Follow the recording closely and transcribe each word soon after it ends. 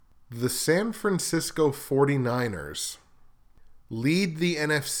The San Francisco 49ers lead the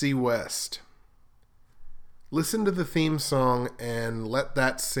NFC West. Listen to the theme song and let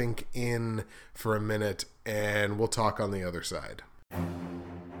that sink in for a minute, and we'll talk on the other side.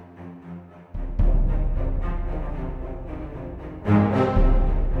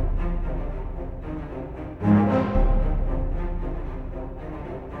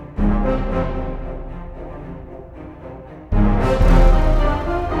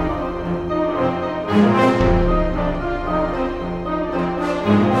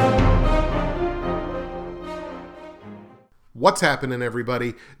 What's happening,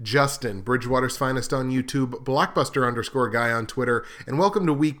 everybody? Justin, Bridgewater's Finest on YouTube, Blockbuster_guy on Twitter, and welcome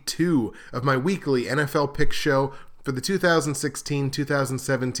to week 2 of my weekly NFL pick show for the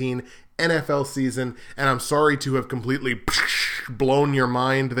 2016-2017 NFL season. And I'm sorry to have completely blown your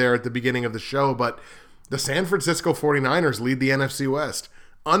mind there at the beginning of the show, but the San Francisco 49ers lead the NFC West.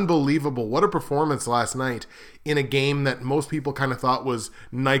 Unbelievable. What a performance last night in a game that most people kind of thought was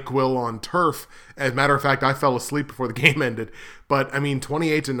NyQuil on turf. As a matter of fact, I fell asleep before the game ended. But,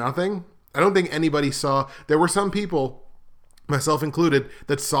 28-0. I don't think anybody saw. There were some people, myself included,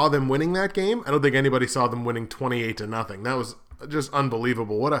 that saw them winning that game. I don't think anybody saw them winning 28-0. That was just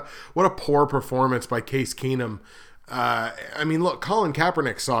unbelievable. What a poor performance by Case Keenum. Look, Colin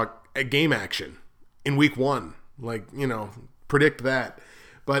Kaepernick saw a game action in week 1. Predict that.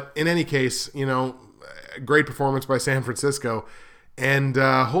 But in any case, great performance by San Francisco. And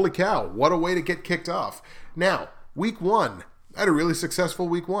holy cow, what a way to get kicked off. Now, week 1. I had a really successful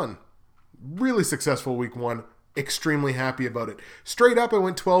week 1. Extremely happy about it. Straight up, I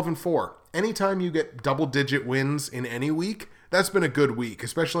went 12-4. Anytime you get double-digit wins in any week, that's been a good week,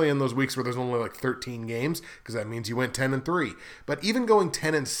 especially in those weeks where there's only 13 games, because that means you went 10-3. But even going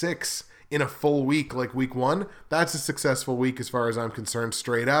 10-6 in a full week like week 1, that's a successful week as far as I'm concerned.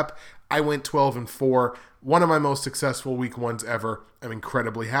 Straight up, I went 12-4, one of my most successful week 1s ever. I'm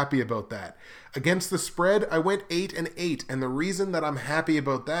incredibly happy about that. Against the spread, I went 8-8, and the reason that I'm happy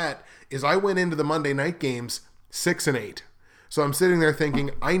about that is I went into the Monday night games 6-8. So I'm sitting there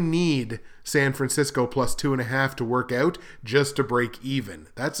thinking, I need San Francisco plus 2.5 to work out just to break even.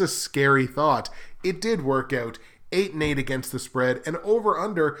 That's a scary thought. It did work out. 8-8 against the spread, and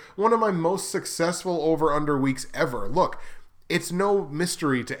over-under, one of my most successful over-under weeks ever. Look, it's no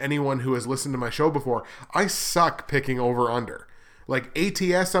mystery to anyone who has listened to my show before. I suck picking over-under.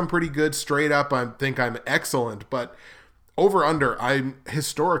 ATS, I'm pretty good. Straight up, I think I'm excellent, but over-under, I'm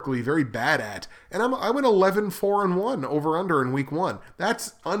historically very bad at. And I went 11-4-1 over-under in week 1.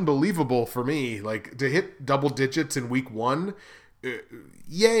 That's unbelievable for me. To hit double digits in week 1,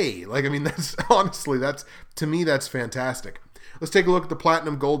 yay. That's honestly, to me, that's fantastic. Let's take a look at the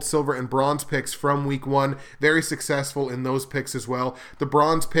platinum, gold, silver, and bronze picks from week 1. Very successful in those picks as well. The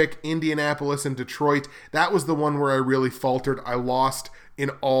bronze pick, Indianapolis and Detroit, that was the one where I really faltered. I lost in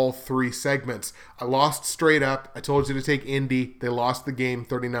all 3 segments. I lost straight up. I told you to take Indy. They lost the game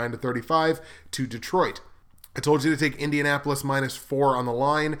 39-35 to Detroit. I told you to take Indianapolis -4 on the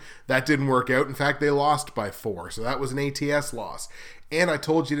line. That didn't work out. In fact, they lost by 4, so that was an ATS loss. And I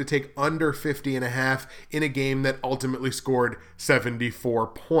told you to take under 50.5 in a game that ultimately scored 74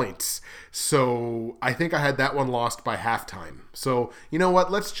 points. So I think I had that one lost by halftime. So you know what?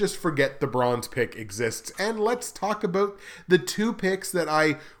 Let's just forget the bronze pick exists, and let's talk about the 2 picks that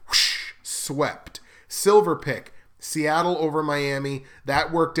I swept. Silver pick, Seattle over Miami.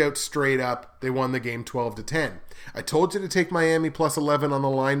 That worked out straight up. They won the game 12-10. I told you to take Miami plus 11 on the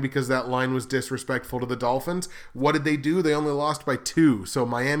line because that line was disrespectful to the Dolphins. What did they do? They only lost by 2. So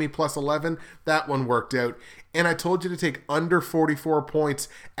Miami plus 11, that one worked out. And I told you to take under 44 points,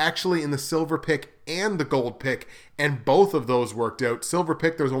 actually in the silver pick and the gold pick, and both of those worked out. Silver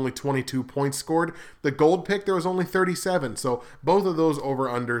pick, there was only 22 points scored. The gold pick, there was only 37. So both of those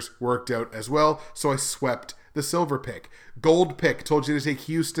over-unders worked out as well. So I swept the silver pick. Gold pick, told you to take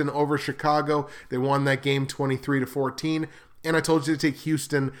Houston over Chicago. They won that game 23-14. And I told you to take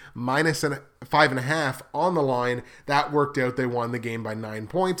Houston -5.5 on the line. That worked out. They won the game by 9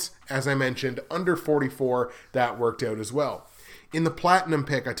 points. As I mentioned, under 44, that worked out as well. In the platinum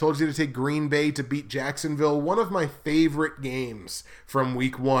pick, I told you to take Green Bay to beat Jacksonville. One of my favorite games from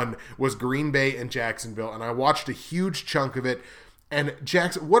week 1 was Green Bay and Jacksonville, and I watched a huge chunk of it. And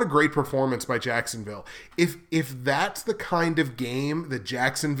what a great performance by Jacksonville. If that's the kind of game that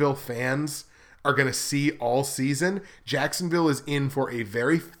Jacksonville fans are going to see all season, Jacksonville is in for a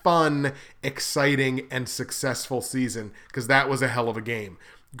very fun, exciting, and successful season, because that was a hell of a game.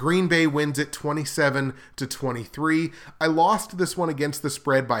 Green Bay wins it 27-23. I lost this one against the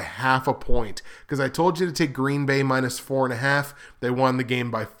spread by half a point because I told you to take Green Bay minus 4.5. They won the game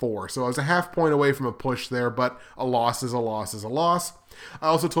by 4. So I was a half point away from a push there, but a loss is a loss is a loss. I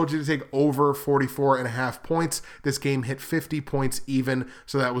also told you to take over 44.5 points. This game hit 50 points even,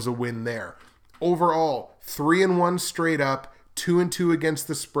 so that was a win there. Overall, 3-1 straight up, 2-2 against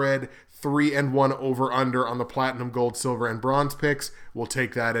the spread, 3-1 over under on the platinum, gold, silver, and bronze picks. We'll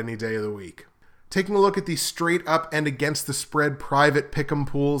take that any day of the week. Taking a look at the straight up and against the spread private pick'em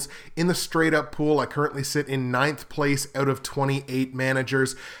pools. In the straight up pool, I currently sit in 9th place out of 28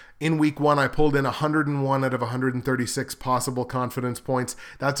 managers. In week 1, I pulled in 101 out of 136 possible confidence points.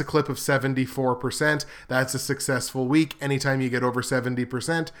 That's a clip of 74%. That's a successful week. Anytime you get over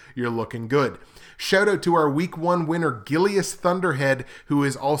 70%, you're looking good. Shout out to our week 1 winner, Gilius Thunderhead, who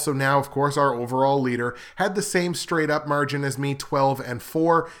is also now, of course, our overall leader. Had the same straight up margin as me,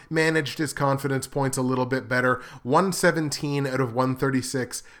 12-4. Managed his confidence points a little bit better. 117 out of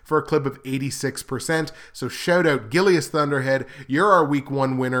 136 for a clip of 86%. So shout out Gilius Thunderhead. You're our week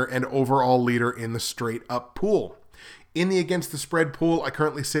 1 winner and overall leader in the straight up pool. In the against the spread pool, I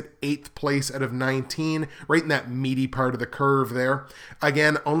currently sit 8th place out of 19, right in that meaty part of the curve there.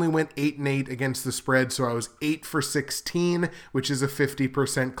 Again, only went 8-8 against the spread, so I was 8 for 16, which is a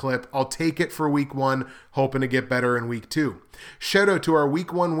 50% clip. I'll take it for week 1, hoping to get better in week 2. Shout out to our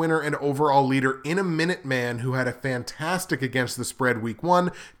week 1 winner and overall leader, In a Minute Man, who had a fantastic against the spread week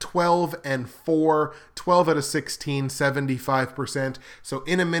 1, 12-4, 12 out of 16, 75%. So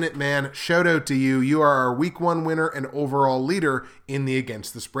In a Minute Man, shout out to you. You are our week 1 winner and overall leader in the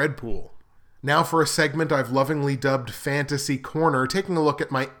against the spread pool. Now for a segment I've lovingly dubbed Fantasy Corner, taking a look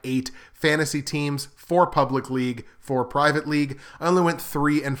at my 8 fantasy teams, 4 public league, 4 private league. I only went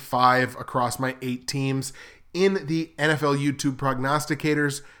 3-5 across my 8 teams. In the NFL YouTube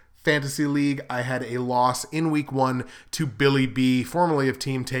Prognosticators Fantasy League, I had a loss in week 1 to Billy B, formerly of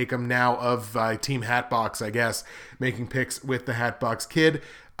Team Take'em, now of Team Hatbox, I guess, making picks with the Hatbox Kid.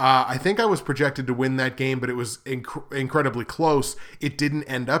 I think I was projected to win that game, but it was incredibly close. It didn't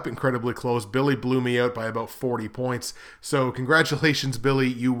end up incredibly close. Billy blew me out by about 40 points. So congratulations, Billy.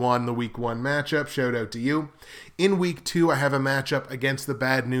 You won the week 1 matchup. Shout out to you. In week 2, I have a matchup against the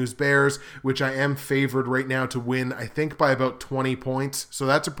Bad News Bears, which I am favored right now to win, I think, by about 20 points. So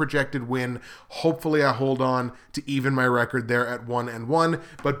that's a projected win. Hopefully I hold on to even my record there at 1-1.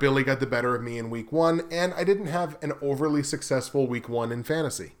 But Billy got the better of me in week 1, and I didn't have an overly successful week 1 in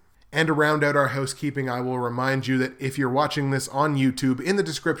fantasy. And to round out our housekeeping, I will remind you that if you're watching this on YouTube, in the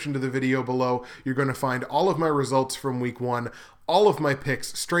description to the video below, you're going to find all of my results from week 1, all of my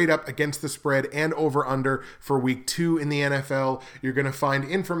picks straight up against the spread and over under for week 2 in the NFL. You're going to find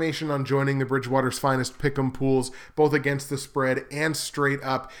information on joining the Bridgewater's Finest Pick'em pools, both against the spread and straight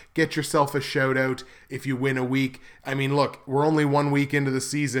up. Get yourself a shout out if you win a week. I mean, look, we're only 1 week into the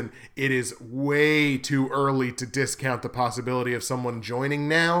season. It is way too early to discount the possibility of someone joining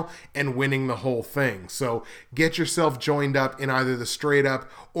now and winning the whole thing. So get yourself joined up in either the straight up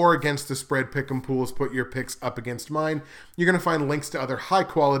or against the spread Pick'em pools. Put your picks up against mine. You're going to find links to other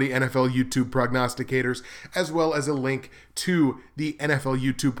high-quality NFL YouTube prognosticators, as well as a link to the NFL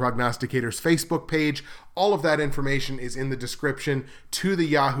YouTube Prognosticators Facebook page. All of that information is in the description to the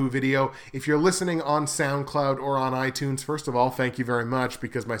Yahoo video. If you're listening on SoundCloud or on iTunes, first of all, thank you very much,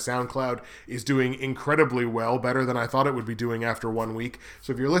 because my SoundCloud is doing incredibly well, better than I thought it would be doing after 1 week.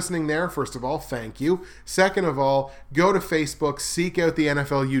 So if you're listening there, first of all, thank you. Second of all, go to Facebook, seek out the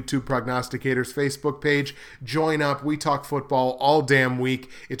NFL YouTube Prognosticators Facebook page, join up. We talk football all damn week.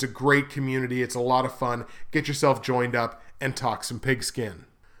 It's a great community. It's a lot of fun. Get yourself joined up and talk some pigskin.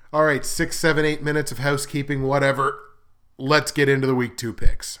 All right, 6, 7, 8 minutes of housekeeping, whatever. Let's get into the week 2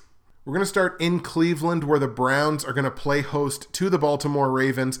 picks. We're going to start in Cleveland, where the Browns are going to play host to the Baltimore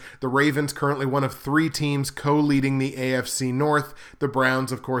Ravens. The Ravens currently one of 3 teams co-leading the AFC North. The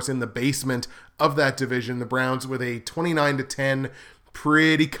Browns, of course, in the basement of that division. The Browns with a 29-10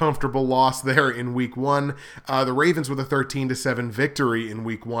 pretty comfortable loss there in week 1. The Ravens with a 13-7 victory in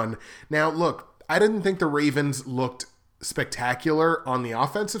week 1. Now, look, I didn't think the Ravens looked spectacular on the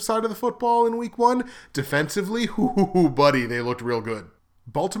offensive side of the football in week 1. Defensively, buddy, they looked real good.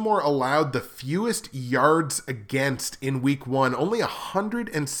 Baltimore allowed the fewest yards against in week 1, only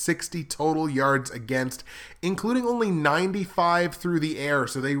 160 total yards against, including only 95 through the air.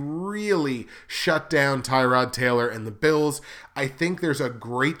 So they really shut down Tyrod Taylor and the Bills. I think there's a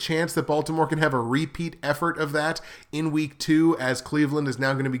great chance that Baltimore can have a repeat effort of that in week 2, as Cleveland is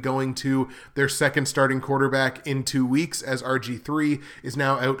now going to be going to their second starting quarterback in 2 weeks, as RG3 is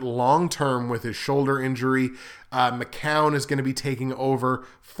now out long-term with his shoulder injury. McCown is going to be taking over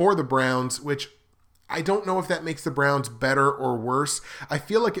Baltimore for the Browns, which I don't know if that makes the Browns better or worse. I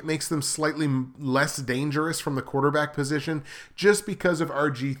feel like it makes them slightly less dangerous from the quarterback position just because of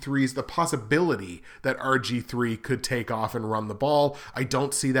RG3's, the possibility that RG3 could take off and run the ball. I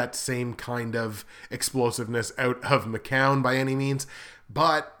don't see that same kind of explosiveness out of McCown by any means.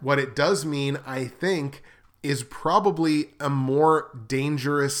 But what it does mean, I think, is probably a more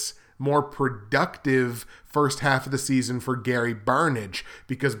dangerous, more productive first half of the season for Gary Barnidge,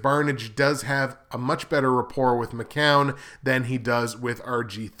 because Barnidge does have a much better rapport with McCown than he does with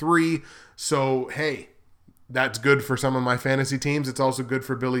RG3. So, hey, that's good for some of my fantasy teams. It's also good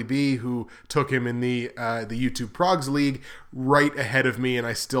for Billy B, who took him in the YouTube Progs League right ahead of me, and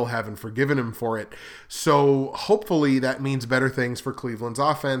I still haven't forgiven him for it. So hopefully that means better things for Cleveland's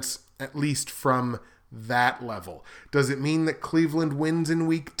offense, at least from that level. Does it mean that Cleveland wins in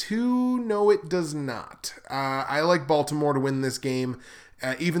week 2? No, it does not. I like Baltimore to win this game,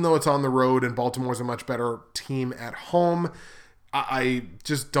 even though it's on the road and Baltimore's a much better team at home. I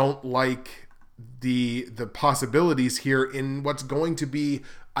just don't like the possibilities here in what's going to be,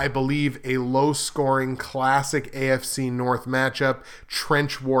 I believe, a low-scoring classic AFC North matchup,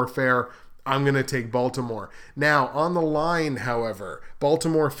 trench warfare. I'm going to take Baltimore. Now, on the line, however,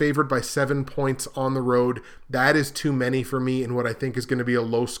 Baltimore favored by 7 points on the road. That is too many for me in what I think is going to be a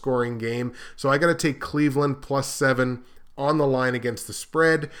low-scoring game. So I got to take Cleveland plus 7 on the line against the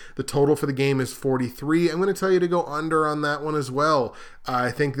spread. The total for the game is 43. I'm going to tell you to go under on that one as well. I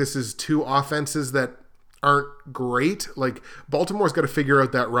think this is two offenses that aren't great. Like, Baltimore's got to figure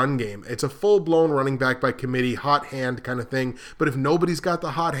out that run game. It's a full-blown running back by committee, hot hand kind of thing. But if nobody's got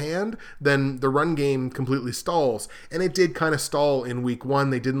the hot hand, then the run game completely stalls. And it did kind of stall in week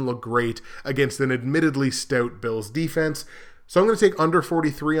 1. They didn't look great against an admittedly stout Bills defense. So I'm going to take under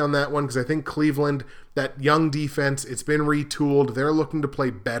 43 on that one because I think Cleveland, that young defense, it's been retooled. They're looking to play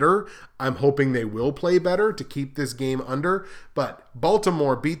better. I'm hoping they will play better to keep this game under. But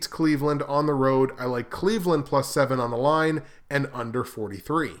Baltimore beats Cleveland on the road. I like Cleveland plus 7 on the line and under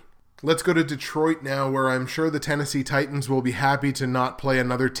 43. Let's go to Detroit now, where I'm sure the Tennessee Titans will be happy to not play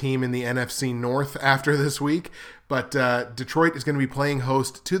another team in the NFC North after this week. But Detroit is going to be playing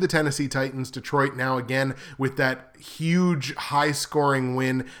host to the Tennessee Titans. Detroit now again with that huge high-scoring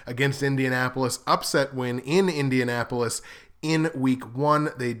win against Indianapolis, upset win in Indianapolis in week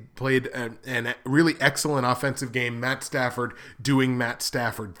 1. They played a really excellent offensive game. Matt Stafford doing Matt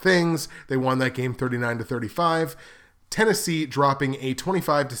Stafford things. They won that game 39-35. Tennessee dropping a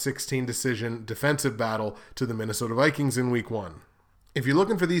 25-16 decision defensive battle to the Minnesota Vikings in week 1. If you're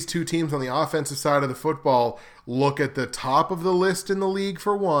looking for these two teams on the offensive side of the football, look at the top of the list in the league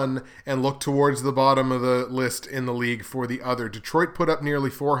for one and look towards the bottom of the list in the league for the other. Detroit put up nearly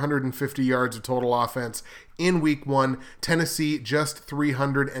 450 yards of total offense in week 1. Tennessee just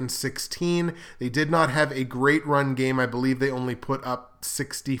 316. They did not have a great run game. I believe they only put up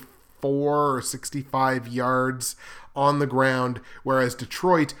 64 or 65 yards on the ground, whereas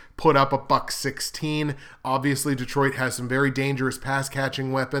Detroit put up a $116. Obviously, Detroit has some very dangerous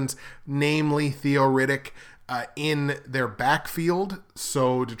pass-catching weapons, namely Theo Riddick in their backfield.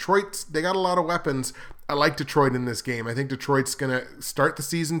 So Detroit, they got a lot of weapons. I like Detroit in this game. I think Detroit's going to start the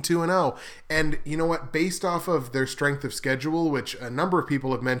season 2-0. And you know what? Based off of their strength of schedule, which a number of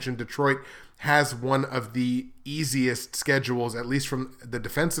people have mentioned, Detroit has one of the easiest schedules, at least from the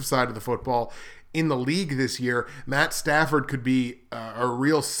defensive side of the football, in the league this year. Matt Stafford could be a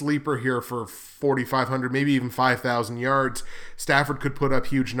real sleeper here for 4,500, maybe even 5,000 yards. Stafford could put up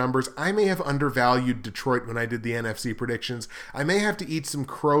huge numbers. I may have undervalued Detroit when I did the NFC predictions. I may have to eat some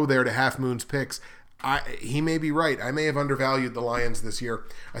crow there to Half Moon's picks. He may be right. I may have undervalued the Lions this year.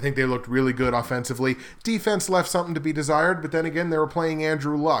 I think they looked really good offensively. Defense left something to be desired, but then again, they were playing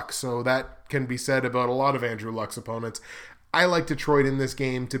Andrew Luck, so that can be said about a lot of Andrew Luck's opponents. I like Detroit in this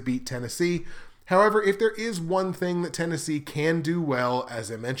game to beat Tennessee. However, if there is one thing that Tennessee can do well, as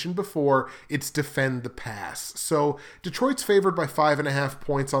I mentioned before, it's defend the pass. So Detroit's favored by 5.5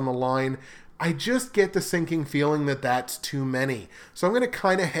 points on the line. I just get the sinking feeling that that's too many. So I'm going to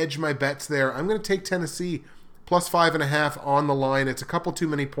kind of hedge my bets there. I'm going to take Tennessee plus 5.5 on the line. It's a couple too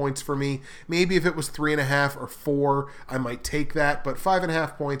many points for me. Maybe if it was 3.5 or 4, I might take that. But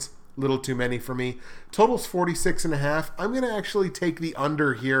 5.5 points, little too many for me. Total's 46.5. I'm going to actually take the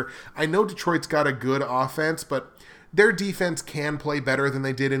under here. I know Detroit's got a good offense, but their defense can play better than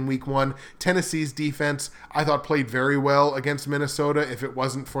they did in week 1. Tennessee's defense, I thought, played very well against Minnesota. If it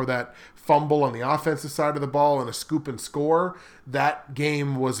wasn't for that fumble on the offensive side of the ball and a scoop and score, that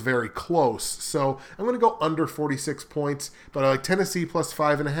game was very close. So I'm going to go under 46 points, but I like Tennessee plus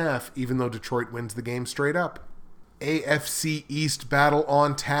 5.5, even though Detroit wins the game straight up. AFC East battle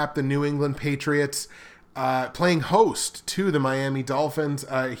on tap. The New England Patriots playing host to the Miami Dolphins.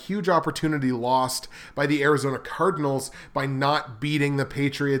 A huge opportunity lost by the Arizona Cardinals by not beating the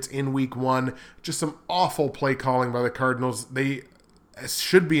Patriots in week 1. Just some awful play calling by the Cardinals. They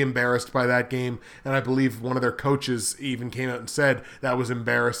should be embarrassed by that game, and I believe one of their coaches even came out and said that was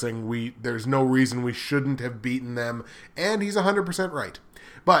embarrassing. There's no reason we shouldn't have beaten them, and he's 100% right.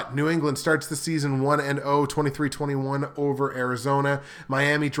 But New England starts the season 1-0, 23-21 over Arizona.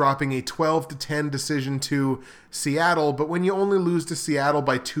 Miami dropping a 12-10 decision to Seattle. But when you only lose to Seattle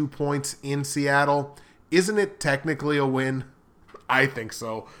by 2 points in Seattle, isn't it technically a win? I think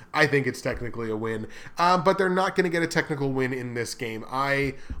so. I think it's technically a win. But they're not going to get a technical win in this game.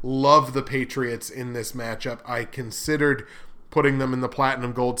 I love the Patriots in this matchup. I considered putting them in the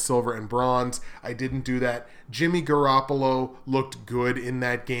platinum, gold, silver, and bronze. I didn't do that. Jimmy Garoppolo looked good in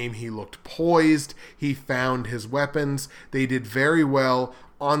that game. He looked poised. He found his weapons. They did very well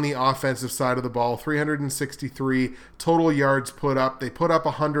on the offensive side of the ball. 363 total yards put up. They put up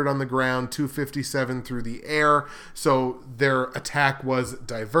 100 on the ground, 257 through the air. So their attack was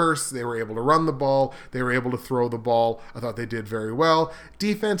diverse. They were able to run the ball. They were able to throw the ball. I thought they did very well.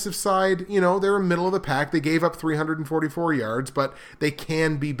 Defensive side, they were middle of the pack. They gave up 344 yards, but they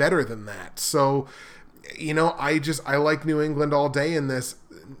can be better than that. So, I like New England all day in this.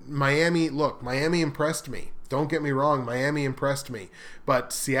 Miami impressed me. Don't get me wrong, Miami impressed me.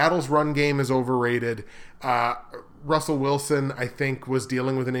 But Seattle's run game is overrated. Russell Wilson, I think, was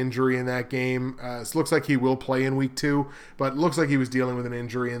dealing with an injury in that game. It looks like he will play in week 2, but it looks like he was dealing with an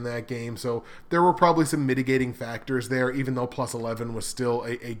injury in that game. So there were probably some mitigating factors there, even though plus 11 was still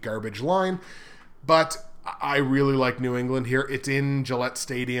a garbage line. But I really like New England here. It's in Gillette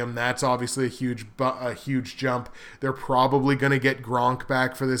Stadium. That's obviously a huge jump. They're probably going to get Gronk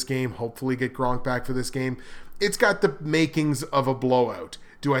back for this game. Hopefully get Gronk back for this game. It's got the makings of a blowout.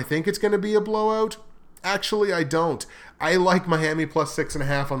 Do I think it's going to be a blowout? Actually, I don't. I like Miami plus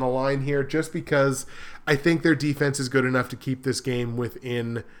 6.5 on the line here just because I think their defense is good enough to keep this game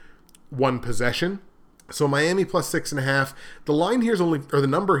within one possession. So Miami plus 6.5. The line here is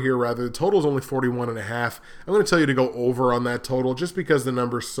the total is only 41.5. I'm going to tell you to go over on that total just because the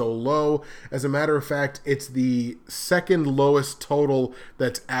number's so low. As a matter of fact, it's the second lowest total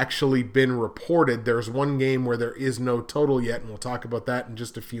that's actually been reported. There's one game where there is no total yet, and we'll talk about that in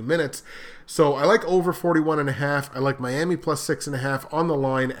just a few minutes. So I like over 41.5. I like Miami plus 6.5 on the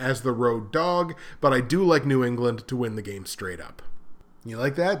line as the road dog, but I do like New England to win the game straight up. You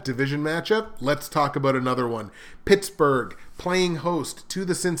like that? Division matchup? Let's talk about another one. Pittsburgh playing host to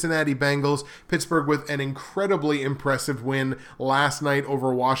the Cincinnati Bengals. Pittsburgh with an incredibly impressive win last night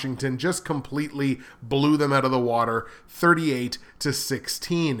over Washington. Just completely blew them out of the water,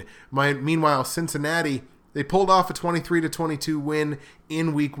 38-16. Meanwhile, Cincinnati, they pulled off a 23-22 win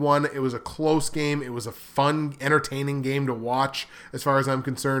in week 1. It was a close game. It was a fun, entertaining game to watch, as far as I'm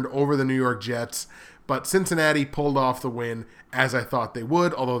concerned, over the New York Jets. But Cincinnati pulled off the win as I thought they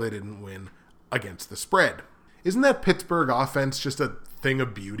would, although they didn't win against the spread. Isn't that Pittsburgh offense just a thing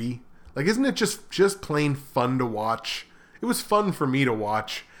of beauty? Isn't it just plain fun to watch? It was fun for me to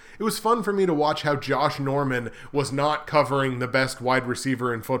watch. It was fun for me to watch how Josh Norman was not covering the best wide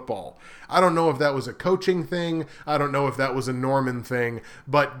receiver in football. I don't know if that was a coaching thing. I don't know if that was a Norman thing.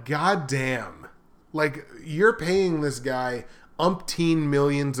 But goddamn, you're paying this guy umpteen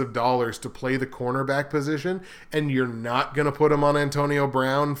millions of dollars to play the cornerback position, and you're not going to put him on Antonio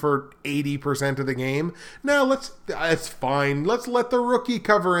Brown for 80% of the game? No, that's fine. Let's let the rookie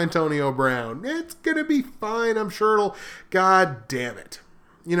cover Antonio Brown. It's going to be fine. I'm sure God damn it.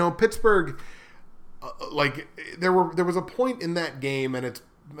 Pittsburgh, there was a point in that game, and it's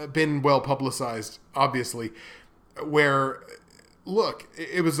been well publicized, obviously, where look,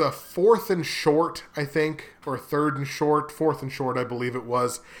 it was a 4th and short, I think, or 3rd and short, 4th and short, I believe it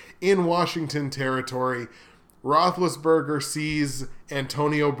was, in Washington territory. Roethlisberger sees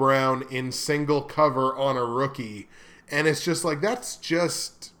Antonio Brown in single cover on a rookie, and it's just that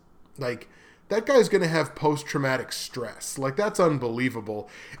guy's going to have post-traumatic stress. That's unbelievable.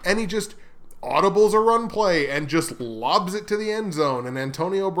 And he just audibles a run play and just lobs it to the end zone, and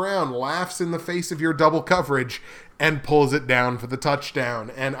Antonio Brown laughs in the face of your double coverage and pulls it down for the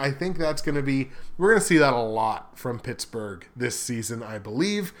touchdown. And I think we're going to see that a lot from Pittsburgh this season, I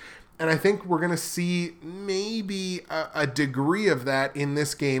believe. And I think we're going to see maybe a degree of that in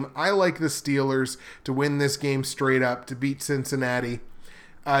this game. I like the Steelers to win this game straight up, to beat Cincinnati.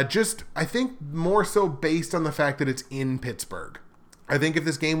 I think more so based on the fact that it's in Pittsburgh. I think if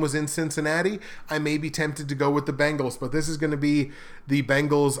this game was in Cincinnati, I may be tempted to go with the Bengals, but this is going to be the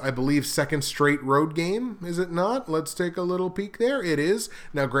Bengals, I believe, second straight road game, is it not? Let's take a little peek there. It is.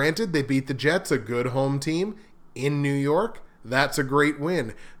 Now, granted, they beat the Jets, a good home team, in New York. That's a great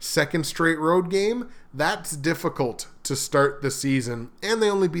win. Second straight road game, that's difficult to start the season, and they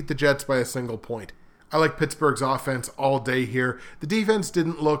only beat the Jets by a single point. I like Pittsburgh's offense all day here. The defense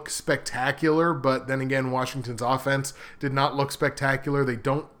didn't look spectacular, but then again, Washington's offense did not look spectacular. They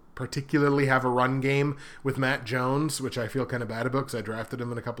don't particularly have a run game with Matt Jones, which I feel kind of bad about because I drafted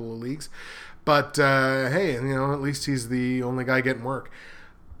him in a couple of leagues. But hey, at least he's the only guy getting work.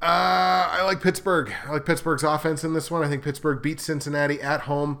 I like Pittsburgh. I like Pittsburgh's offense in this one. I think Pittsburgh beats Cincinnati at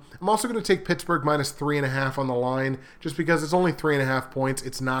home. I'm also going to take Pittsburgh minus 3.5 on the line just because it's only 3.5 points.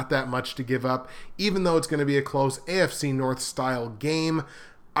 It's not that much to give up, even though it's going to be a close AFC North style game.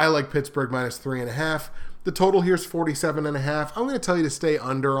 I like Pittsburgh minus 3.5. The total here is 47.5. I'm going to tell you to stay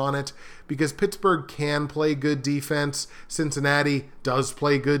under on it because Pittsburgh can play good defense. Cincinnati does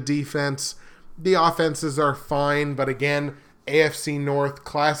play good defense. The offenses are fine, but again, AFC North,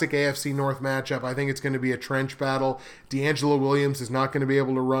 classic AFC North matchup. I think it's going to be a trench battle. D'Angelo Williams is not going to be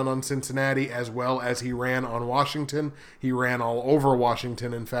able to run on Cincinnati as well as he ran on Washington. He ran all over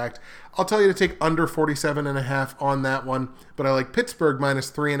Washington, in fact. I'll tell you to take under 47.5 on that one, but I like Pittsburgh minus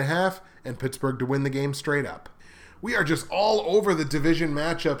 3.5 and Pittsburgh to win the game straight up. We are just all over the division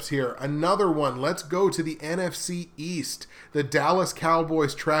matchups here. Another one. Let's go to the NFC East. The Dallas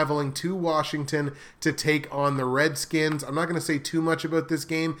Cowboys traveling to Washington to take on the Redskins. I'm not going to say too much about this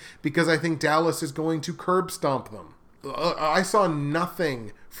game because I think Dallas is going to curb stomp them. I saw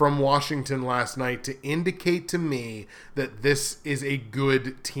nothing from Washington last night to indicate to me that this is a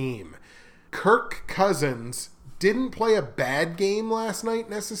good team. Kirk Cousins didn't play a bad game last night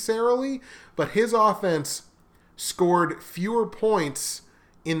necessarily, but his offense scored fewer points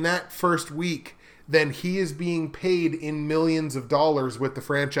in that first week than he is being paid in millions of dollars with the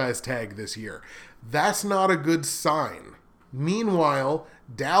franchise tag this year. That's not a good sign. Meanwhile,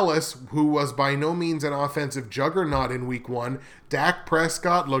 Dallas, who was by no means an offensive juggernaut in week one, Dak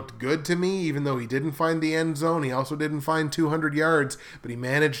Prescott looked good to me, even though he didn't find the end zone. He also didn't find 200 yards, but he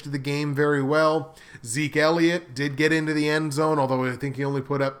managed the game very well. Zeke Elliott did get into the end zone, although I think he only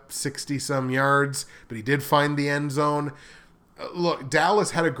put up 60-some yards, but he did find the end zone. Look,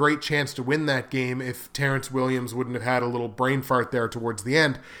 Dallas had a great chance to win that game if Terrence Williams wouldn't have had a little brain fart there towards the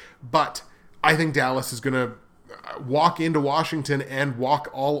end, but I think Dallas is going to walk into Washington and walk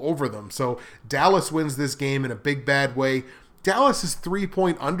all over them. So Dallas wins this game in a big bad way. Dallas is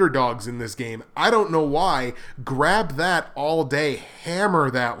 3-point underdogs in this game. I don't know why. Grab that all day. Hammer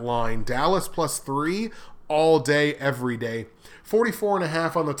that line. Dallas plus 3 all day, every day.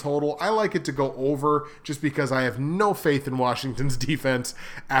 44.5 on the total. I like it to go over just because I have no faith in Washington's defense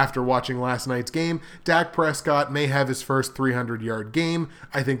after watching last night's game. Dak Prescott may have his first 300-yard game.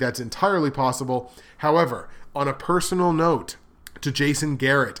 I think that's entirely possible. However, on a personal note to Jason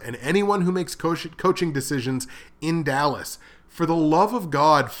Garrett and anyone who makes coaching decisions in Dallas, for the love of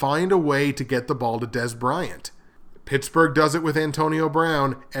God, find a way to get the ball to Dez Bryant. Pittsburgh does it with Antonio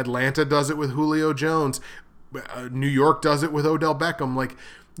Brown. Atlanta does it with Julio Jones. New York does it with Odell Beckham. Like,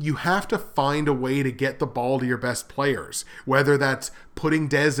 you have to find a way to get the ball to your best players, whether that's putting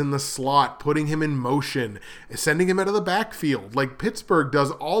Dez in the slot, putting him in motion, sending him out of the backfield. Like, Pittsburgh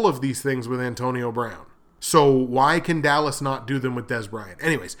does all of these things with Antonio Brown. So why can Dallas not do them with Dez Bryant?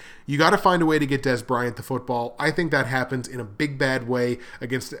 Anyways, you got to find a way to get Dez Bryant the football. I think that happens in a big bad way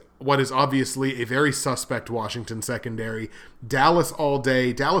against what is obviously a very suspect Washington secondary. Dallas all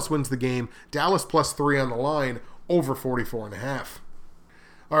day. Dallas wins the game. Dallas plus 3 on the line, over 44.5.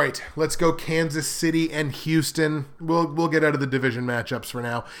 All right, let's go Kansas City and Houston. We'll get out of the division matchups for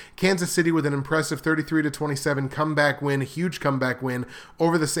now. Kansas City with an impressive 33-27 comeback win, huge comeback win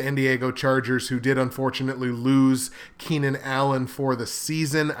over the San Diego Chargers, who did unfortunately lose Keenan Allen for the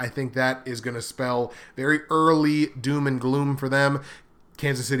season. I think that is going to spell very early doom and gloom for them.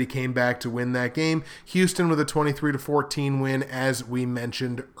 Kansas City came back to win that game. Houston with a 23-14 win, as we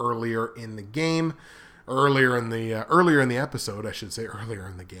mentioned earlier in the game. Earlier in the episode, I should say, earlier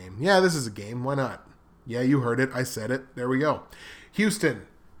in the game. Yeah, this is a game. Why not? Yeah, you heard it. I said it. There we go. Houston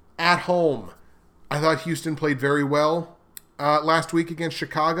at home. I thought Houston played very well last week against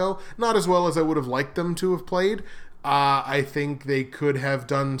Chicago. Not as well as I would have liked them to have played. I think they could have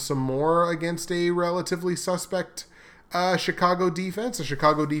done some more against a relatively suspect Chicago defense, a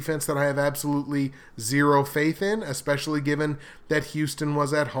Chicago defense that I have absolutely zero faith in, especially given that Houston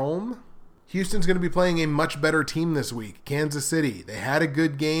was at home. Houston's going to be playing a much better team this week. Kansas City, they had a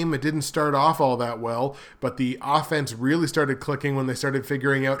good game. It didn't start off all that well, but the offense really started clicking when they started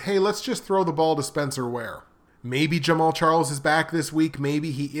figuring out, hey, let's just throw the ball to Spencer Ware. Maybe Jamal Charles is back this week.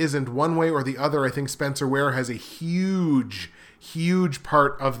 Maybe he isn't. One way or the other, I think Spencer Ware has a huge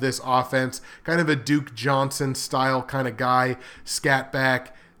part of this offense. Kind of a Duke Johnson style kind of guy. Scat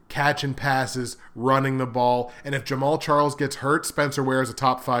back, catching passes, running the ball. And if Jamal Charles gets hurt, Spencer Ware is a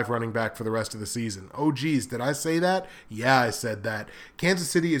top 5 running back for the rest of the season. Oh, geez, did I say that? Yeah, I said that.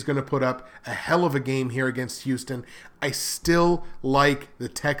 Kansas City is going to put up a hell of a game here against Houston. I still like the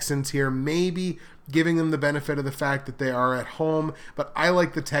Texans here, maybe giving them the benefit of the fact that they are at home, but I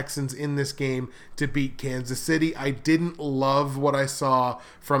like the Texans in this game to beat Kansas City. I didn't love what I saw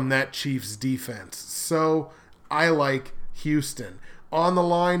from that Chiefs defense, so I like Houston. On the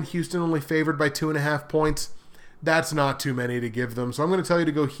line, Houston only favored by 2.5 points. That's not too many to give them. So I'm going to tell you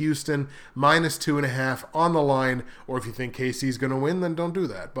to go Houston minus 2.5 on the line. Or if you think KC's going to win, then don't do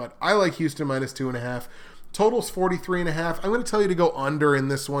that. But I like Houston minus 2.5. Total's 43.5. I'm going to tell you to go under in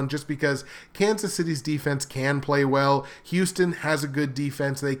this one just because Kansas City's defense can play well. Houston has a good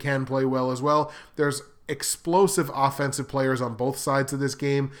defense. They can play well as well. There's explosive offensive players on both sides of this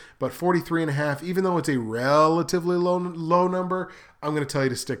game, but 43.5, even though it's a relatively low number, I'm going to tell you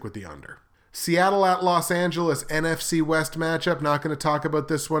to stick with the under. Seattle at Los Angeles, NFC West matchup. Not going to talk about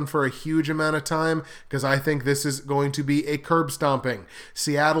this one for a huge amount of time because I think this is going to be a curb stomping.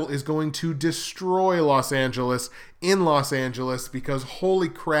 Seattle is going to destroy Los Angeles in Los Angeles because holy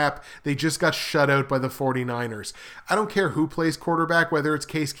crap, they just got shut out by the 49ers. I don't care who plays quarterback, whether it's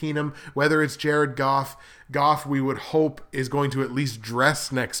Case Keenum, whether it's Jared Goff. Goff, we would hope, is going to at least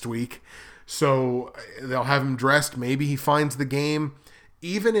dress next week. So they'll have him dressed. Maybe he finds the game.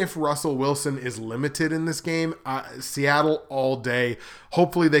 Even if Russell Wilson is limited in this game, Seattle all day.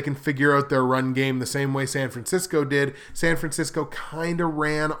 Hopefully they can figure out their run game the same way San Francisco did. San Francisco kind of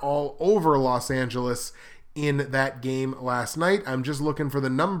ran all over Los Angeles in that game last night. I'm just looking for the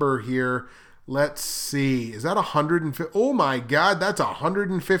number here. Let's see. Is that 150? Oh my God, that's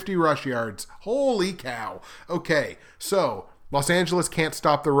 150 rush yards. Holy cow. Okay, so Los Angeles can't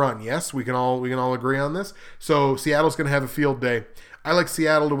stop the run. Yes, we can all agree on this. So Seattle's going to have a field day. I like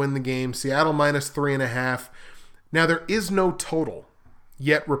Seattle to win the game. Seattle minus 3.5. Now, there is no total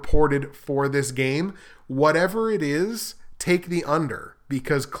yet reported for this game. Whatever it is, take the under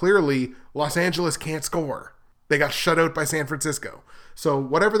because clearly Los Angeles can't score. They got shut out by San Francisco. So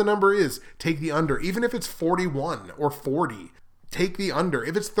whatever the number is, take the under. Even if it's 41 or 40, take the under.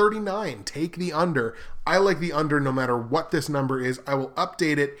 If it's 39, take the under. I like the under no matter what this number is. I will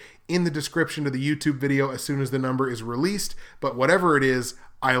update it in the description to the YouTube video as soon as the number is released. But whatever it is,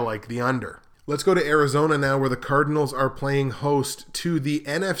 I like the under. Let's go to Arizona now, where the Cardinals are playing host to the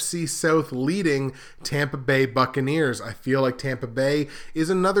NFC South leading Tampa Bay Buccaneers. I feel like Tampa Bay is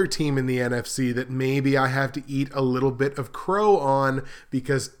another team in the NFC that maybe I have to eat a little bit of crow on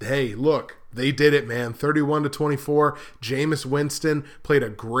because, hey, look, they did it, man. 31-24. Jameis Winston played a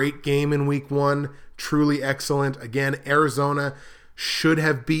great game in week 1. Truly excellent. Again, Arizona should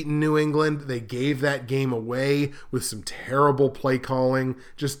have beaten New England. They gave that game away with some terrible play calling,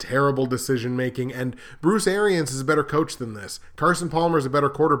 just terrible decision making. And Bruce Arians is a better coach than this. Carson Palmer is a better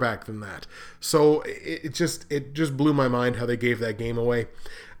quarterback than that. So it just blew my mind how they gave that game away.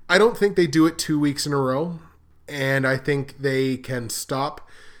 I don't think they do it 2 weeks in a row, and I think they can stop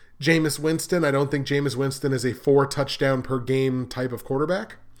Jameis Winston. I don't think Jameis Winston is a 4 touchdown per game type of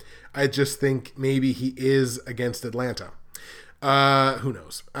quarterback. I just think maybe he is against Atlanta. Who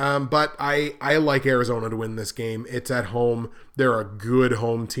knows? But I like Arizona to win this game. It's at home. They're a good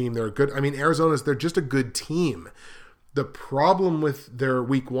home team. They're just a good team. The problem with their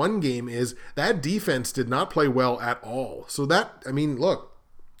week 1 game is that defense did not play well at all. So look,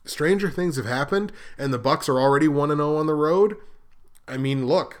 stranger things have happened and the Bucs are already 1-0 on the road.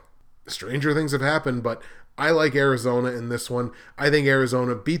 Look, stranger things have happened, but I like Arizona in this one. I think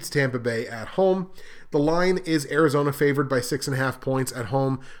Arizona beats Tampa Bay at home. The line is Arizona favored by 6.5 points at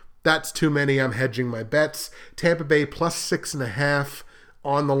home. That's too many. I'm hedging my bets. Tampa Bay plus 6.5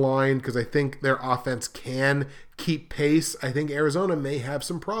 on the line because I think their offense can keep pace. I think Arizona may have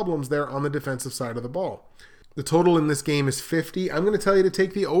some problems there on the defensive side of the ball. The total in this game is 50. I'm going to tell you to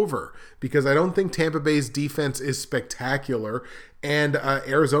take the over because I don't think Tampa Bay's defense is spectacular, and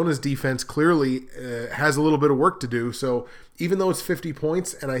Arizona's defense clearly has a little bit of work to do. So even though it's 50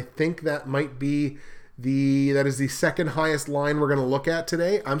 points, and I think that might be that is the second highest line we're going to look at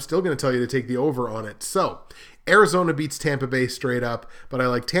today, I'm still going to tell you to take the over on it. So Arizona beats Tampa Bay straight up, but I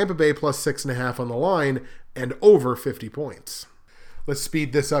like Tampa Bay plus 6.5 on the line and over 50 points. Let's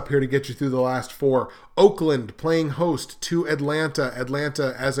speed this up here to get you through the last 4. Oakland playing host to Atlanta.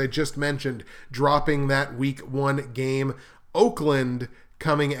 Atlanta, as I just mentioned, dropping that week 1 game. Oakland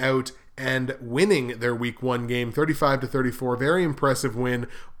coming out and winning their week 1 game 35-34. Very impressive win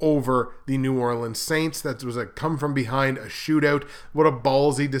over the New Orleans Saints. That was a come from behind, a shootout. What a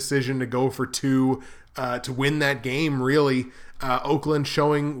ballsy decision to go for 2 to win that game, really. Oakland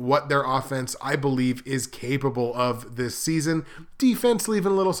showing what their offense, I believe, is capable of this season. Defense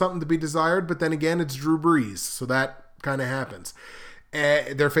leaving a little something to be desired, but then again, it's Drew Brees, so that kind of happens.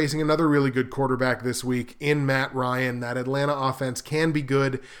 They're facing another really good quarterback this week in Matt Ryan. That Atlanta offense can be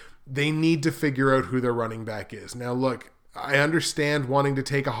good. They need to figure out who their running back is. Now, look, I understand wanting to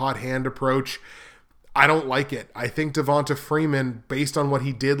take a hot hand approach. I don't like it. I think Devonta Freeman, based on what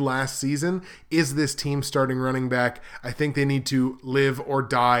he did last season, is this team starting running back. I think they need to live or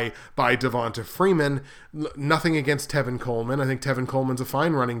die by Devonta Freeman. Nothing against Tevin Coleman. I think Tevin Coleman's a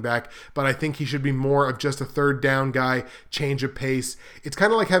fine running back, but I think he should be more of just a third down guy, change of pace. It's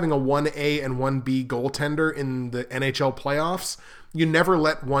kind of like having a 1A and 1B goaltender in the NHL playoffs. You never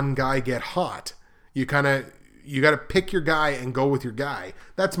let one guy get hot. You got to pick your guy and go with your guy.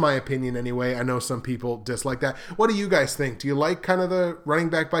 That's my opinion anyway. I know some people dislike that. What do you guys think? Do you like kind of the running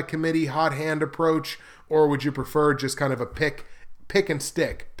back by committee, hot hand approach, or would you prefer just kind of a pick and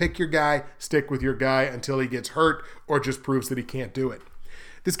stick? Pick your guy, stick with your guy until he gets hurt or just proves that he can't do it.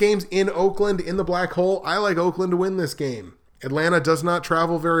 This game's in Oakland, in the Black Hole. I like Oakland to win this game. Atlanta does not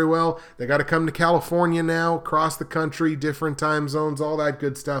travel very well. They got to come to California now, cross the country, different time zones, all that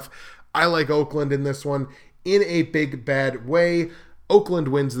good stuff. I like Oakland in this one in a big, bad way. Oakland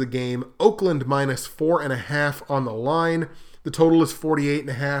wins the game. Oakland minus 4.5 on the line. The total is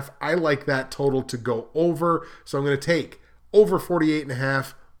 48.5. I like that total to go over, so I'm going to take over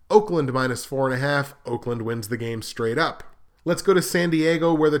 48.5. Oakland minus 4.5. Oakland wins the game straight up. Let's go to San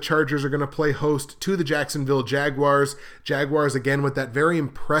Diego, where the Chargers are going to play host to the Jacksonville Jaguars. Jaguars, again, with that very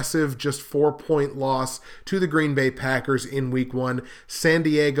impressive just 4-point loss to the Green Bay Packers in Week 1. San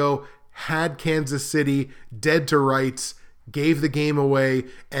Diego had Kansas City dead to rights, gave the game away,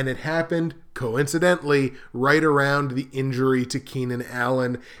 and it happened, coincidentally, right around the injury to Keenan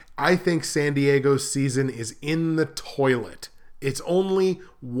Allen. I think San Diego's season is in the toilet. It's only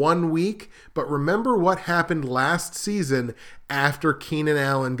 1 week, but remember what happened last season after Keenan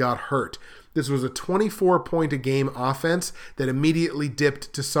Allen got hurt. This was a 24-point-a-game offense that immediately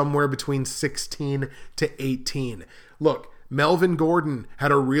dipped to somewhere between 16 to 18. Look, Melvin Gordon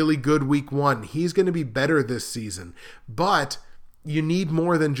had a really good week 1. He's going to be better this season, but you need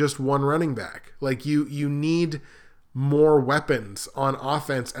more than just one running back. Like you need more weapons on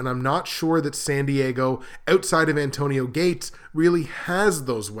offense, and I'm not sure that San Diego, outside of Antonio Gates, really has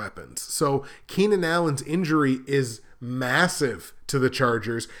those weapons. So Keenan Allen's injury is massive to the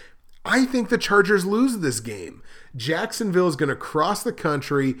Chargers. I think the Chargers lose this game. Jacksonville is going to cross the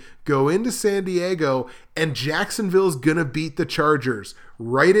country, go into San Diego, and Jacksonville is going to beat the Chargers.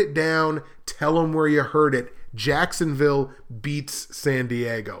 Write it down. Tell them where you heard it. Jacksonville beats San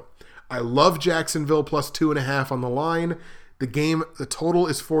Diego. I love Jacksonville plus 2.5 on the line. The total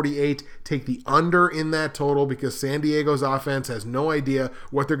is 48. Take the under in that total because San Diego's offense has no idea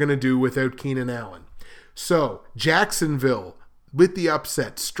what they're going to do without Keenan Allen. So, Jacksonville with the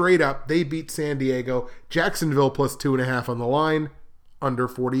upset, straight up, they beat San Diego. Jacksonville plus 2.5 on the line, under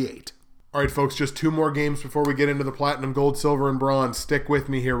 48. All right, folks, just 2 more games before we get into the platinum, gold, silver, and bronze. Stick with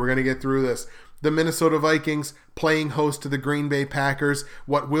me here. We're going to get through this. The Minnesota Vikings playing host to the Green Bay Packers.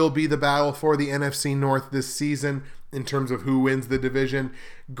 What will be the battle for the NFC North this season in terms of who wins the division.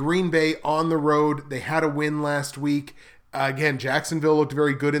 Green Bay on the road. They had a win last week. Again, Jacksonville looked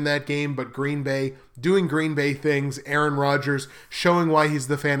very good in that game, but Green Bay doing Green Bay things. Aaron Rodgers showing why he's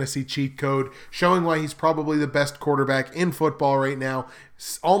the fantasy cheat code, showing why he's probably the best quarterback in football right now,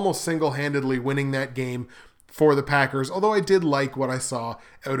 almost single-handedly winning that game for the Packers, although I did like what I saw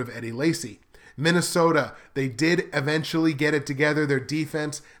out of Eddie Lacy. Minnesota, they did eventually get it together. Their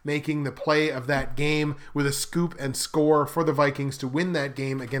defense making the play of that game with a scoop and score for the Vikings to win that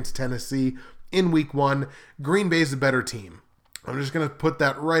game against Tennessee in Week 1. Green Bay's the better team. I'm just going to put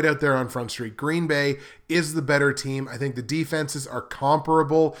that right out there on Front Street. Green Bay is the better team. I think the defenses are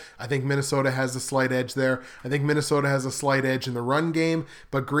comparable. I think Minnesota has a slight edge there. I think Minnesota has a slight edge in the run game,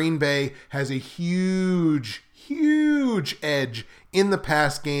 but Green Bay has a huge edge in the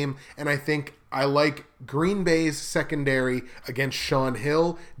pass game, and I think I like Green Bay's secondary against Sean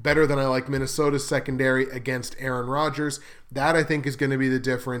Hill better than I like Minnesota's secondary against Aaron Rodgers. That, I think, is going to be the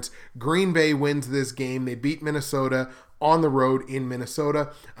difference. Green Bay wins this game. They beat Minnesota on the road in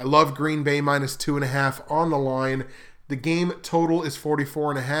Minnesota. I love Green Bay minus 2.5 on the line. The game total is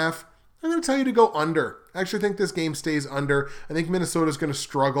 44.5. I'm going to tell you to go under. I actually think this game stays under. I think Minnesota's going to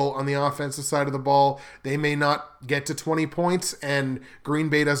struggle on the offensive side of the ball. They may not get to 20 points, and Green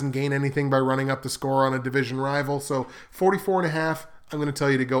Bay doesn't gain anything by running up the score on a division rival. So 44.5, I'm going to tell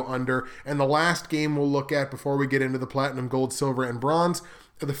you to go under. And the last game we'll look at before we get into the platinum, gold, silver, and bronze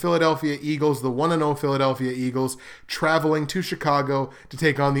are the Philadelphia Eagles, the 1-0 Philadelphia Eagles, traveling to Chicago to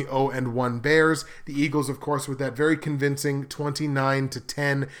take on the 0-1 Bears. The Eagles, of course, with that very convincing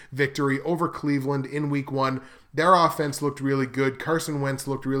 29-10 victory over Cleveland in Week 1. Their offense looked really good. Carson Wentz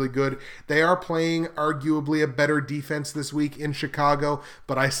looked really good. They are playing arguably a better defense this week in Chicago,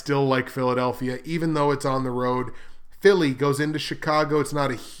 but I still like Philadelphia, even though it's on the road. Philly goes into Chicago. It's not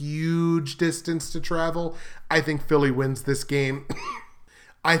a huge distance to travel. I think Philly wins this game.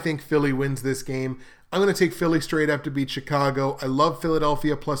 I'm going to take Philly straight up to beat Chicago. I love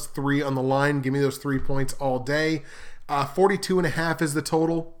Philadelphia plus 3 on the line. Give me those 3 points all day. 42.5 is the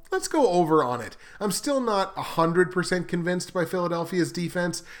total. Let's go over on it. I'm still not 100% convinced by Philadelphia's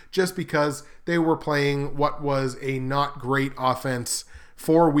defense just because they were playing what was a not great offense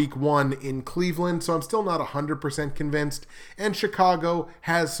for Week 1 in Cleveland, so I'm still not 100% convinced. And Chicago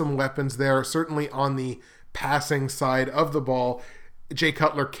has some weapons there, certainly on the passing side of the ball. Jay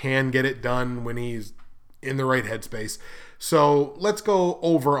Cutler can get it done when he's in the right headspace. So let's go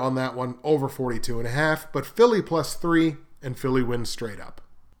over on that one, over 42.5. But Philly plus 3, and Philly wins straight up.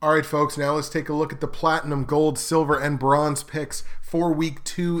 All right, folks, now let's take a look at the platinum, gold, silver, and bronze picks for Week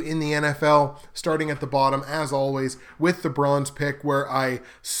 2 in the NFL, starting at the bottom, as always, with the bronze pick, where I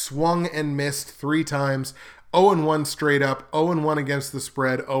swung and missed 3 times. 0-1 straight up, 0-1 against the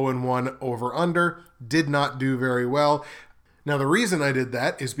spread, 0-1 over under. Did not do very well. Now, the reason I did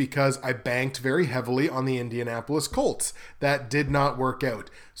that is because I banked very heavily on the Indianapolis Colts. That did not work out.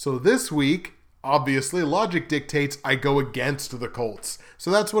 So this week, obviously, logic dictates I go against the Colts.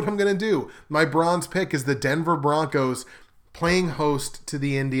 So that's what I'm going to do. My bronze pick is the Denver Broncos playing host to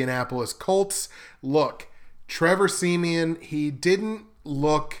the Indianapolis Colts. Look, Trevor Siemian, he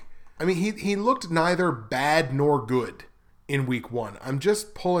looked neither bad nor good in Week 1. I'm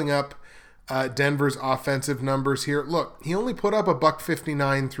just pulling up Denver's offensive numbers here. Look, he only put up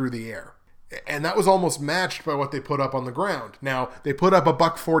 $159 through the air. And that was almost matched by what they put up on the ground. Now, they put up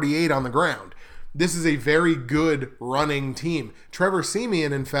 $148 on the ground. This is a very good running team. Trevor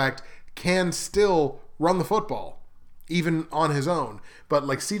Siemian, in fact, can still run the football, even on his own. But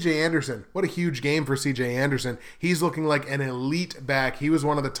like C.J. Anderson, what a huge game for C.J. Anderson. He's looking like an elite back. He was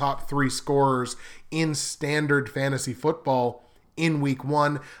one of the top 3 scorers in standard fantasy football in Week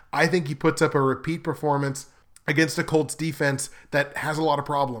 1. I think he puts up a repeat performance against a Colts defense that has a lot of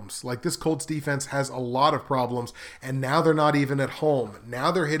problems. Like, this Colts defense has a lot of problems, and now they're not even at home.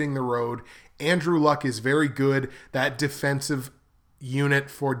 Now they're hitting the road. Andrew Luck is very good. That defensive unit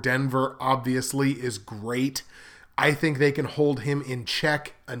for Denver obviously is great. I think they can hold him in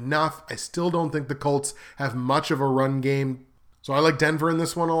check enough. I still don't think the Colts have much of a run game. So I like Denver in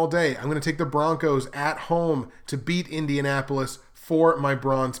this one all day. I'm going to take the Broncos at home to beat Indianapolis for my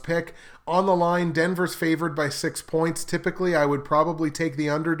bronze pick. On the line, Denver's favored by 6 points. Typically, I would probably take the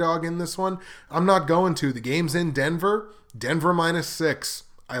underdog in this one. I'm not going to. The game's in Denver. Denver minus 6.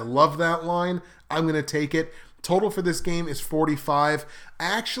 I love that line. I'm going to take it. Total for this game is 45. I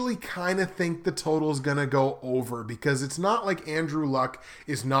actually kind of think the total is going to go over because it's not like Andrew Luck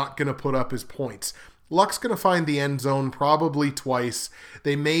is not going to put up his points. Luck's going to find the end zone probably twice.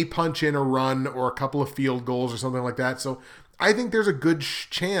 They may punch in a run or a couple of field goals or something like that. So I think there's a good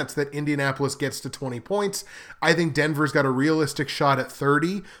chance that Indianapolis gets to 20 points. I think Denver's got a realistic shot at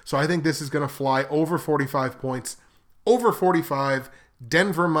 30. So I think this is going to fly over 45 points. Over 45,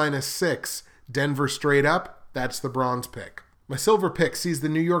 Denver minus 6, Denver straight up. That's the bronze pick. My silver pick sees the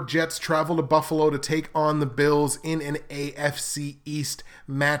New York Jets travel to Buffalo to take on the Bills in an AFC East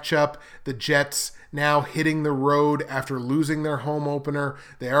matchup. The Jets now hitting the road after losing their home opener.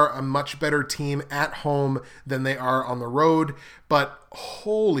 They are a much better team at home than they are on the road. But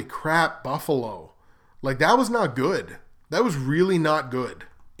holy crap, Buffalo. Like, that was not good. That was really not good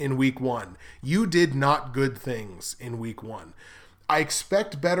in Week 1. You did not good things in Week 1. I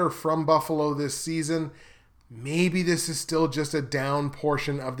expect better from Buffalo this season. Maybe this is still just a down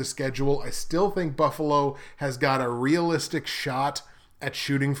portion of the schedule. I still think Buffalo has got a realistic shot at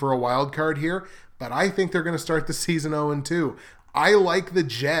shooting for a wild card here, but I think they're going to start the season 0-2. I like the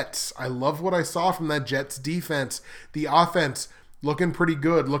Jets. I love what I saw from that Jets defense. The offense, looking pretty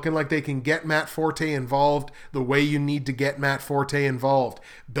good, looking like they can get Matt Forte involved the way you need to get Matt Forte involved.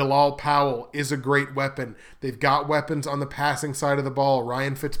 Bilal Powell is a great weapon. They've got weapons on the passing side of the ball.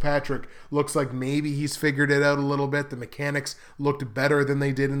 Ryan Fitzpatrick looks like maybe he's figured it out a little bit. The mechanics looked better than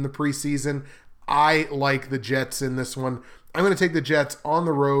they did in the preseason. I like the Jets in this one. I'm going to take the Jets on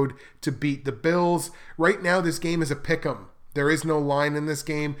the road to beat the Bills. Right now, this game is a pick'em. There is no line in this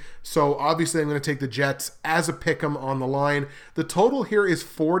game, so obviously I'm going to take the Jets as a pick'em on the line. The total here is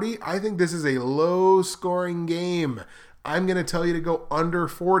 40. I think this is a low-scoring game. I'm going to tell you to go under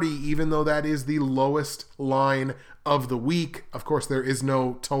 40, even though that is the lowest line of the week. Of course, there is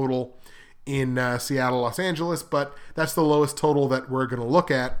no total in Seattle, Los Angeles, but that's the lowest total that we're going to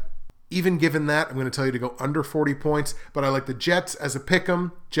look at. Even given that, I'm going to tell you to go under 40 points, but I like the Jets as a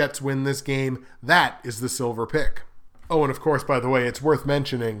pick'em. Jets win this game. That is the silver pick. Oh, and of course, by the way, it's worth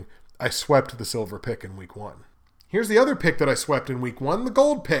mentioning, I swept the silver pick in week 1. Here's the other pick that I swept in week 1, the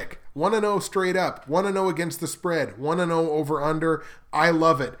gold pick. 1-0 straight up, 1-0 against the spread, 1-0 over under. I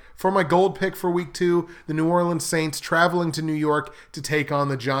love it. For my gold pick for week 2, the New Orleans Saints traveling to New York to take on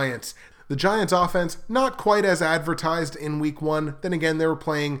the Giants. The Giants offense, not quite as advertised in week 1. Then again, they were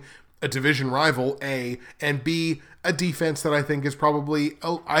playing a division rival, A, and B, a defense that I think is probably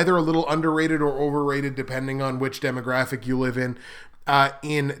either a little underrated or overrated, depending on which demographic you live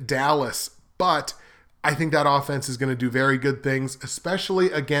in Dallas. But I think that offense is going to do very good things,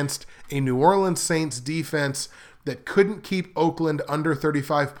 especially against a New Orleans Saints defense that couldn't keep Oakland under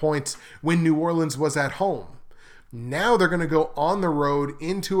 35 points when New Orleans was at home. Now they're going to go on the road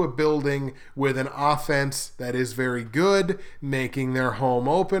into a building with an offense that is very good, making their home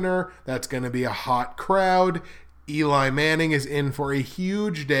opener. That's going to be a hot crowd. Eli Manning is in for a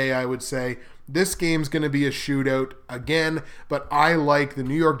huge day, I would say. This game's going to be a shootout again, but I like the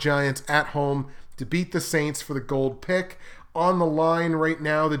New York Giants at home to beat the Saints for the gold pick. On the line right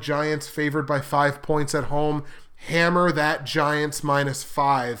now, the Giants favored by 5 points at home. Hammer that Giants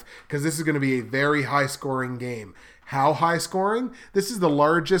 -5 because this is going to be a very high-scoring game. How high-scoring? This is the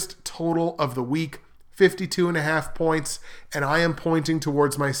largest total of the week, 52.5 points, and I am pointing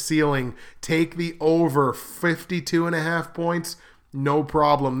towards my ceiling. Take the over, 52.5 points, no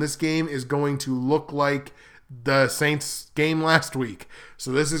problem. This game is going to look like the Saints game last week.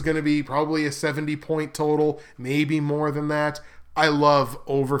 So this is going to be probably a 70-point total, maybe more than that. I love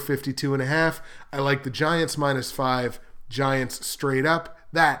over 52.5. I like the Giants -5, Giants straight up.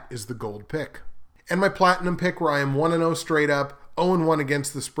 That is the gold pick. And my platinum pick, where I am 1-0 straight up, 0-1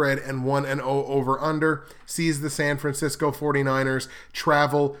 against the spread, and 1-0 over under, sees the San Francisco 49ers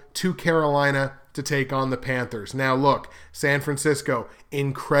travel to Carolina to take on the Panthers. Now look, San Francisco,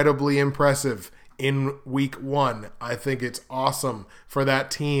 incredibly impressive in week 1. I think it's awesome for that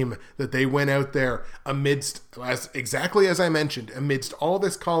team that they went out there amidst, exactly as I mentioned, amidst all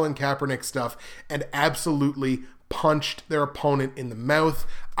this Colin Kaepernick stuff and absolutely punched their opponent in the mouth.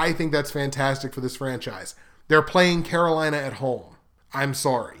 I think that's fantastic for this franchise. They're playing Carolina at home. I'm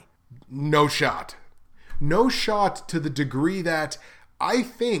sorry. No shot. No shot to the degree that I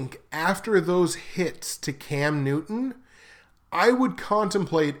think after those hits to Cam Newton, I would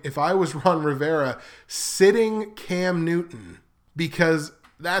contemplate, if I was Ron Rivera, sitting Cam Newton, because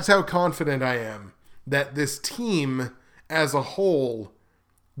that's how confident I am that this team as a whole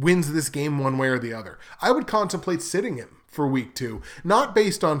wins this game one way or the other. I would contemplate sitting him for week 2, not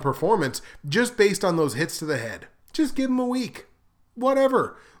based on performance, just based on those hits to the head. Just give him a week.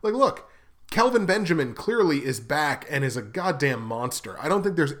 Whatever. Like, look, Kelvin Benjamin clearly is back and is a goddamn monster. I don't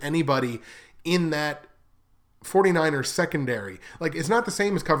think there's anybody in that 49ers secondary. Like, it's not the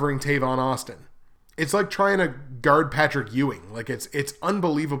same as covering Tavon Austin. It's like trying to guard Patrick Ewing. Like, it's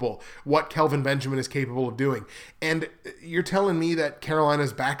unbelievable what Kelvin Benjamin is capable of doing. And you're telling me that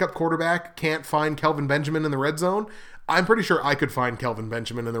Carolina's backup quarterback can't find Kelvin Benjamin in the red zone? I'm pretty sure I could find Kelvin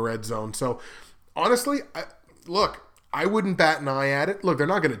Benjamin in the red zone. So, honestly, I wouldn't bat an eye at it. Look, they're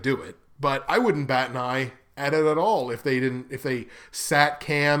not going to do it, but I wouldn't bat an eye at it at all if they sat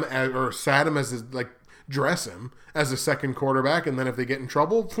Cam or sat him as dress him as a second quarterback, and then if they get in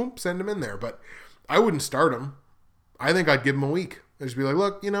trouble, send him in there. But I wouldn't start him. I think I'd give him a week. I'd just be like,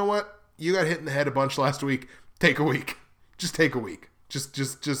 look, you know what? You got hit in the head a bunch last week. Take a week. Just take a week.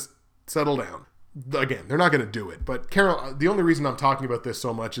 Just settle down. Again, they're not going to do it. But the only reason I'm talking about this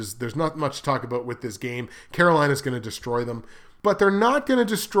so much is there's not much to talk about with this game. Carolina's going to destroy them. But they're not going to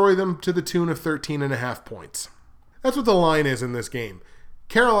destroy them to the tune of 13.5 points. That's what the line is in this game.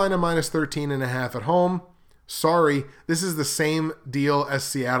 Carolina -13.5 at home. Sorry, this is the same deal as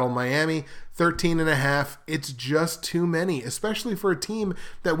Seattle-Miami. 13.5. It's just too many, especially for a team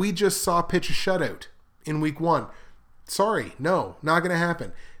that we just saw pitch a shutout in week 1. Sorry, no, not going to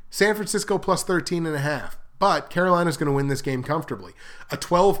happen. San Francisco plus 13.5. But Carolina's going to win this game comfortably. A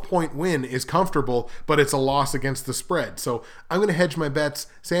 12-point win is comfortable, but it's a loss against the spread. So I'm going to hedge my bets.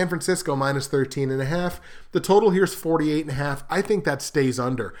 San Francisco minus 13.5. The total here is 48.5. I think that stays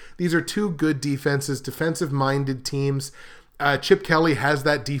under. These are two good defenses, defensive-minded teams. Chip Kelly has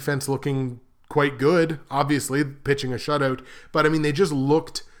that defense looking quite good, obviously, pitching a shutout. But, I mean, they just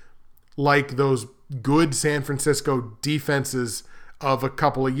looked like those good San Francisco defenses of a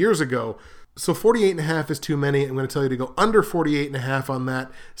couple of years ago. So 48.5 is too many. I'm going to tell you to go under 48.5 on that.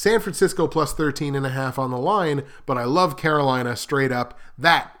 San Francisco plus 13.5 on the line, but I love Carolina straight up.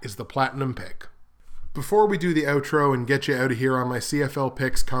 That is the platinum pick. Before we do the outro and get you out of here on my CFL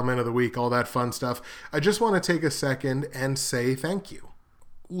picks, comment of the week, all that fun stuff, I just want to take a second and say thank you.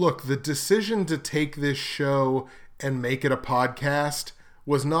 Look, the decision to take this show and make it a podcast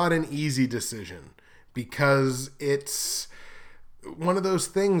was not an easy decision because it's one of those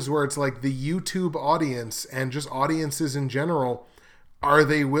things where it's like the YouTube audience and just audiences in general, are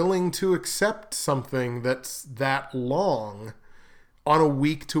they willing to accept something that's that long on a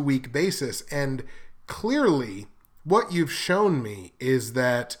week-to-week basis? And clearly, what you've shown me is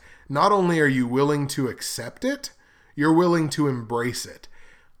that not only are you willing to accept it, you're willing to embrace it.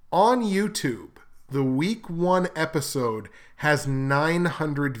 On YouTube, the week 1 episode has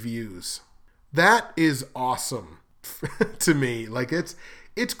 900 views. That is awesome. To me, like it's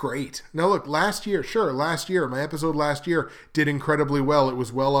great. Now look, last year, my episode last year did incredibly well. It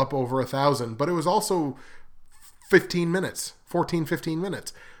was well up over 1,000, but it was also 15 minutes.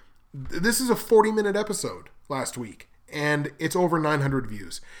 This is a 40-minute episode last week, and it's over 900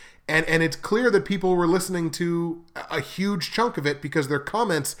 views. And it's clear that people were listening to a huge chunk of it because their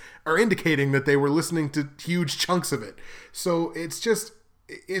comments are indicating that they were listening to huge chunks of it. So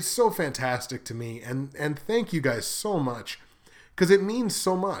it's so fantastic to me, and thank you guys so much, because it means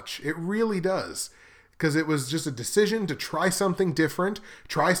so much. It really does, because it was just a decision to try something different,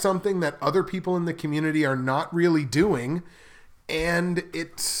 try something that other people in the community are not really doing, and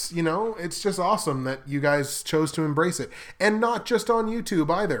it's just awesome that you guys chose to embrace it. And not just on YouTube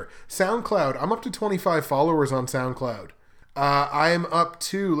either. SoundCloud, I'm up to 25 followers on SoundCloud. I'm up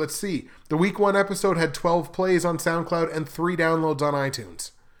to, let's see, the week 1 episode had 12 plays on SoundCloud and 3 downloads on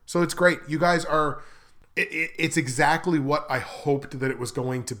iTunes. So it's great. You guys are, it's exactly what I hoped that it was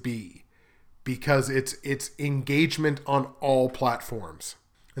going to be, because it's engagement on all platforms.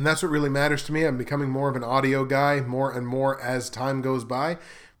 And that's what really matters to me. I'm becoming more of an audio guy more and more as time goes by.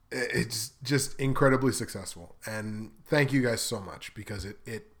 It's just incredibly successful. And thank you guys so much, because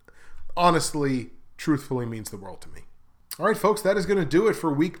it honestly, truthfully means the world to me. All right, folks, that is going to do it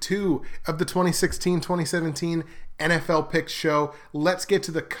for week 2 of the 2016-2017 NFL Picks show. Let's get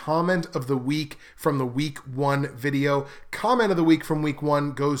to the comment of the week from the week 1 video. Comment of the week from week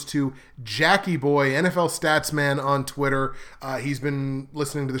 1 goes to Jackie Boy, NFL Statsman on Twitter. He's been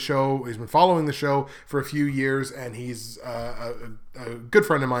listening to the show. He's been following the show for a few years, and he's a good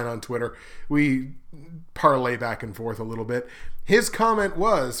friend of mine on Twitter. We parlay back and forth a little bit. His comment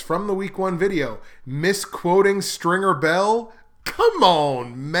was, from the week 1 video, misquoting Stringer Bell? Come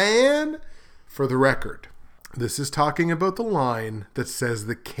on, man! For the record, this is talking about the line that says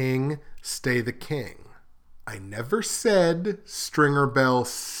the king stay the king. I never said Stringer Bell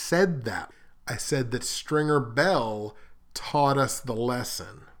said that. I said that Stringer Bell taught us the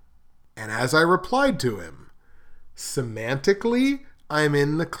lesson. And as I replied to him, semantically, I'm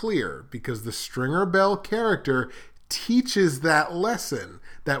in the clear, because the Stringer Bell character teaches that lesson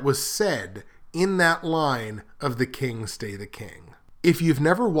that was said in that line of the king stay the king. If you've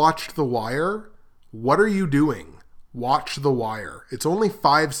never watched The Wire, what are you doing? Watch The Wire. It's only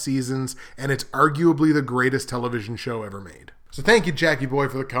 5 seasons, and it's arguably the greatest television show ever made. So thank you, Jackie Boy,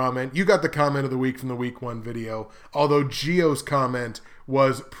 for the comment. You got the comment of the week from the week 1 video, although Gio's comment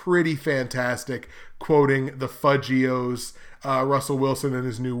was pretty fantastic, quoting the Fudgios, Russell Wilson and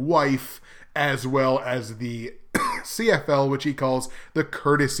his new wife, as well as the CFL, which he calls the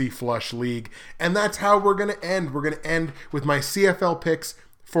Courtesy Flush League. And that's how we're going to end. We're going to end with my CFL picks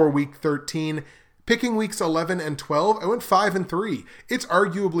for week 13. Picking weeks 11 and 12, I went 5-3. It's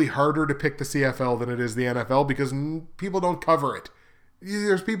arguably harder to pick the CFL than it is the NFL because people don't cover it.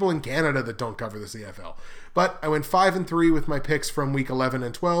 There's people in Canada that don't cover the CFL. But I went 5-3 with my picks from week 11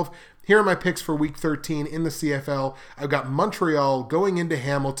 and 12. Here are my picks for week 13 in the CFL. I've got Montreal going into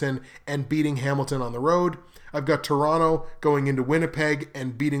Hamilton and beating Hamilton on the road. I've got Toronto going into Winnipeg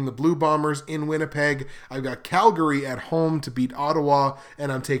and beating the Blue Bombers in Winnipeg. I've got Calgary at home to beat Ottawa, and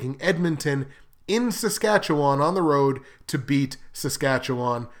I'm taking Edmonton in Saskatchewan on the road to beat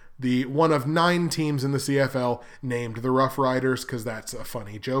Saskatchewan. the one of 9 teams in the CFL named the Rough Riders, because that's a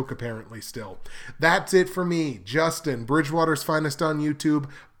funny joke apparently still. That's it for me, Justin, Bridgewater's Finest on YouTube,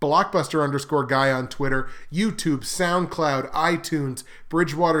 Blockbuster_guy on Twitter, YouTube, SoundCloud, iTunes,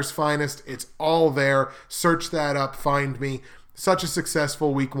 Bridgewater's Finest. It's all there. Search that up, find me. Such a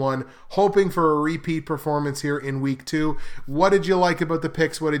successful week 1. Hoping for a repeat performance here in week 2. What did you like about the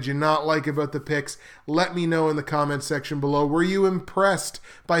picks? What did you not like about the picks? Let me know in the comments section below. Were you impressed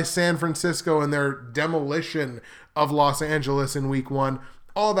by San Francisco and their demolition of Los Angeles in week 1?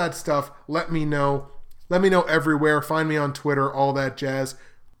 All that stuff. Let me know. Let me know everywhere. Find me on Twitter, all that jazz.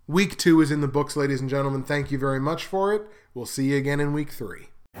 Week 2 is in the books, ladies and gentlemen. Thank you very much for it. We'll see you again in week 3.